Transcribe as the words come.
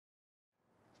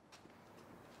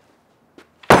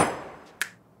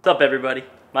What's up, everybody?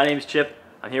 My name is Chip.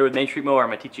 I'm here with Main Street Mower.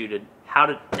 I'm gonna teach you how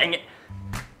to, dang it.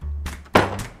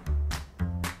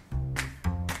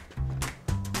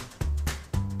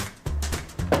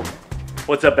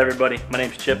 What's up, everybody? My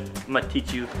name's Chip. I'm gonna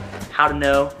teach you how to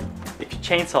know if your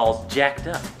chainsaw's jacked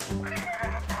up.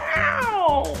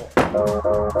 Ow!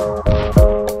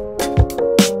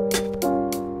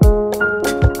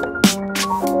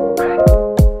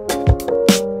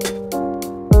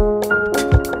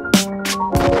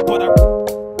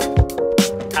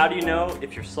 How do you know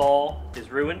if your saw is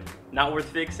ruined, not worth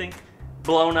fixing,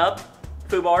 blown up,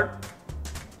 foobarred?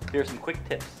 Here are some quick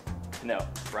tips to know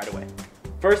right away.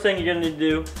 First thing you're gonna need to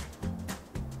do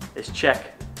is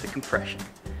check the compression.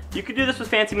 You can do this with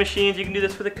fancy machines, you can do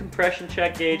this with a compression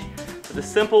check gauge, but the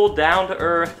simple,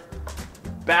 down-to-earth,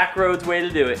 backroads way to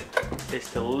do it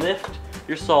is to lift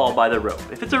your saw by the rope.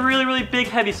 If it's a really, really big,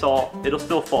 heavy saw, it'll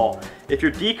still fall. If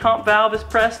your decomp valve is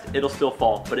pressed, it'll still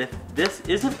fall. But if this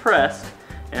isn't pressed,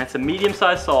 and it's a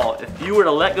medium-sized saw, if you were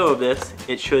to let go of this,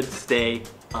 it should stay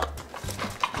up.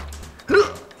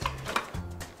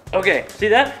 Okay, see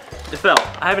that? It fell.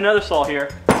 I have another saw here,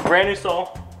 brand new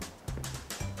saw.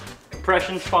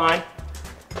 Compression's fine.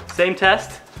 Same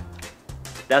test.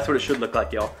 That's what it should look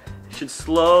like, y'all. It should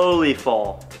slowly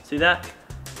fall. See that?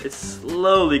 It's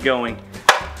slowly going.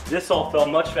 This saw fell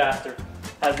much faster,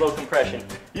 has low compression.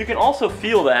 You can also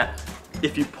feel that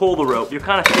if you pull the rope. You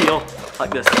kind of feel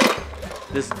like this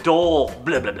dull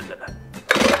blah, blah, blah, blah.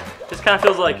 This kind of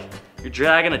feels like you're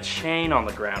dragging a chain on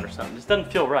the ground or something. This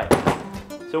doesn't feel right.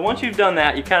 So once you've done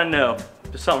that, you kind of know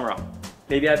there's something wrong.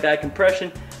 Maybe I have bad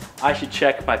compression. I should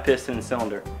check my piston and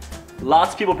cylinder.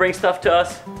 Lots of people bring stuff to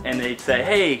us and they say,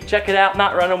 hey, check it out,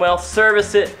 not running well,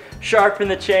 service it, sharpen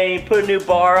the chain, put a new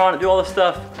bar on it, do all this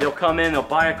stuff. They'll come in, they'll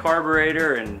buy a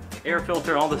carburetor and air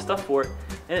filter and all this stuff for it,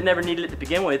 and it never needed it to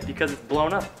begin with because it's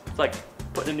blown up. It's like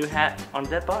putting a new hat on a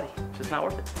dead body. It's just not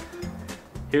worth it.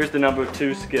 Here's the number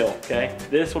 2 skill, okay?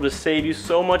 This will just save you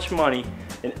so much money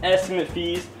in estimate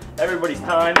fees, everybody's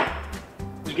time.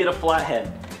 You get a flat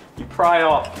head. You pry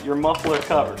off your muffler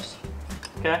covers,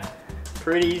 okay?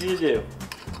 Pretty easy to do.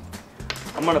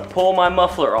 I'm gonna pull my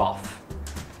muffler off,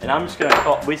 and I'm just gonna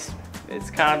call, it's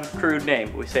kind of a crude name,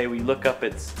 but we say we look up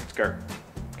its skirt,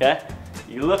 okay?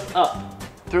 You look up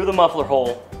through the muffler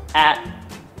hole at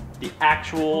the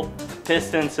actual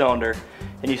piston cylinder,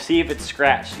 and you see if it's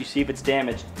scratched, you see if it's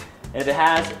damaged. And if it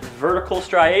has vertical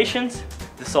striations,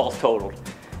 the saw's totaled.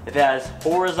 If it has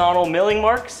horizontal milling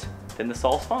marks, then the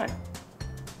saw's fine.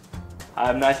 I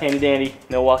have a nice handy dandy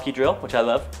Milwaukee drill, which I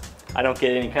love. I don't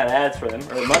get any kind of ads for them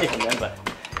or money from them, but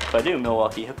if I do,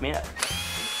 Milwaukee, hook me up.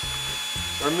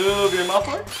 Remove your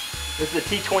muffler. This is a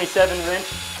T27 wrench.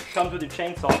 It comes with your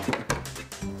chainsaw.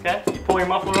 Okay, you pull your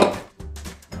muffler off.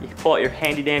 You can pull out your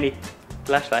handy dandy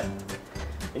flashlight,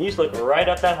 and you just look right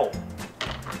up that hole.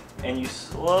 And you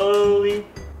slowly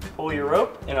pull your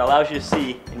rope, and it allows you to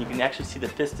see, and you can actually see the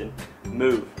piston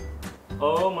move.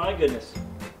 Oh my goodness.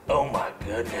 Oh my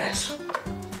goodness.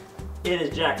 It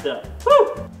is jacked up.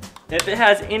 Woo! If it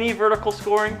has any vertical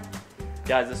scoring,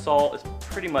 guys, the saw is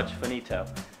pretty much finito.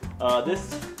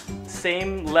 This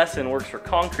same lesson works for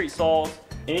concrete saws,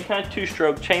 any kind of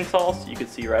 2-stroke chainsaws. You can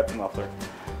see right up the muffler.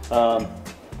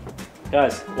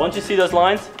 Guys, once you see those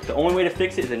lines, the only way to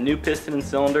fix it is a new piston and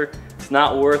cylinder. It's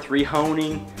not worth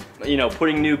rehoning, you know,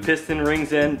 putting new piston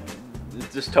rings in.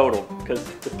 It's just total, because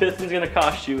the piston's gonna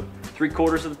cost you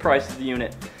 3/4 of the price of the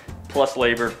unit, plus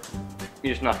labor.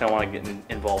 You're just not gonna wanna get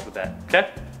involved with that, okay?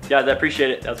 Guys, I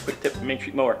appreciate it. That was a quick tip from Main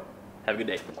Street Mower. Have a good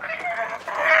day.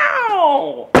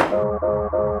 Ow!